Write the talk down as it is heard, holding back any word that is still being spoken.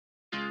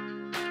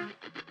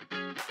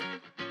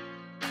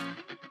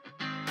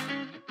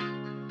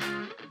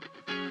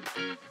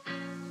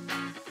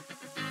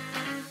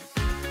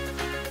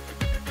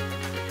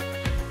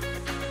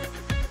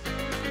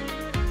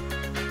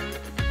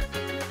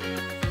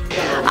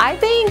I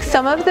think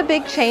some of the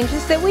big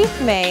changes that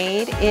we've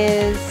made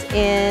is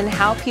in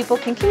how people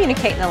can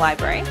communicate in the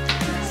library.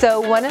 So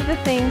one of the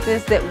things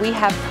is that we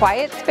have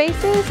quiet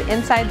spaces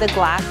inside the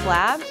glass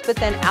labs, but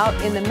then out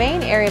in the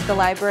main area of the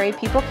library,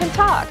 people can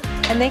talk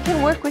and they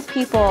can work with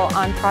people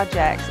on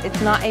projects.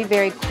 It's not a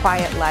very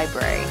quiet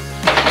library.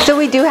 So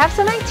we do have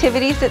some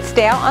activities that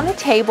stay out on the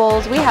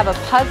tables. We have a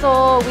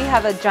puzzle, we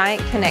have a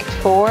giant Connect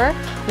 4,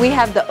 we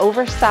have the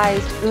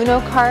oversized Uno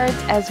cards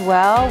as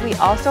well. We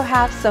also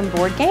have some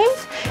board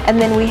games,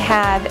 and then we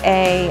have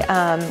a,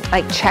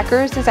 like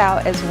checkers is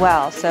out as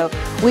well. So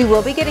we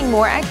will be getting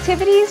more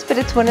activities, but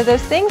it's one of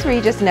those things where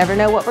you just never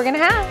know what we're gonna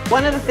have.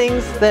 One of the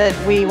things that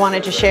we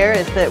wanted to share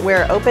is that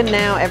we're open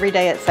now every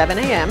day at 7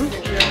 a.m.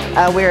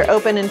 We're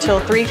open until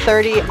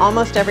 3:30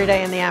 almost every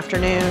day in the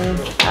afternoon.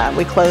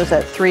 We close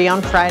at 3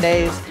 on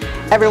Fridays.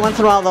 Every once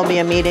in a while there'll be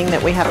a meeting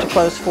that we have to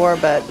close for,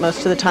 but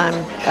most of the time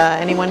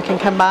anyone can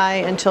come by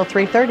until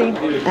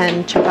 3:30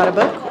 and check out a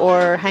book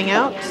or hang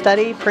out,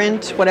 study,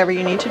 print, whatever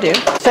you need to do.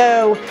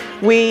 So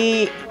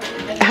we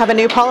have a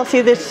new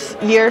policy this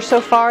year so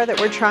far that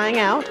we're trying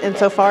out, and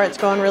so far it's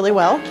going really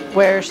well,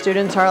 where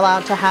students are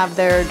allowed to have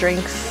their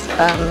drinks,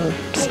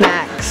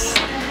 snacks,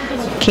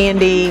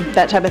 candy,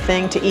 that type of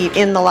thing to eat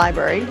in the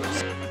library.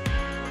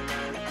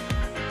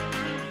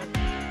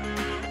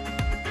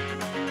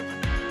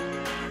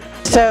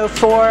 So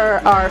for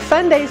our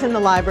fun days in the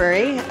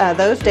library,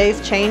 those days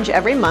change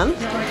every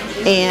month,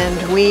 and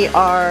we've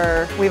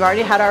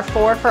already had our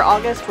 4 for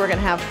August. We're going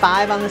to have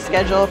 5 on the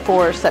schedule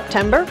for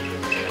September,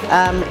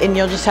 and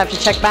you'll just have to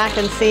check back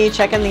and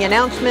check in the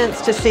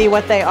announcements to see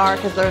what they are,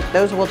 because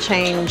those will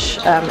change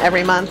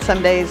every month.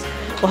 Some days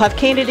we'll have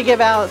candy to give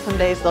out, some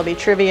days there'll be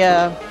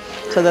trivia,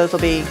 so those will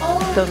be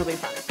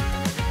fun.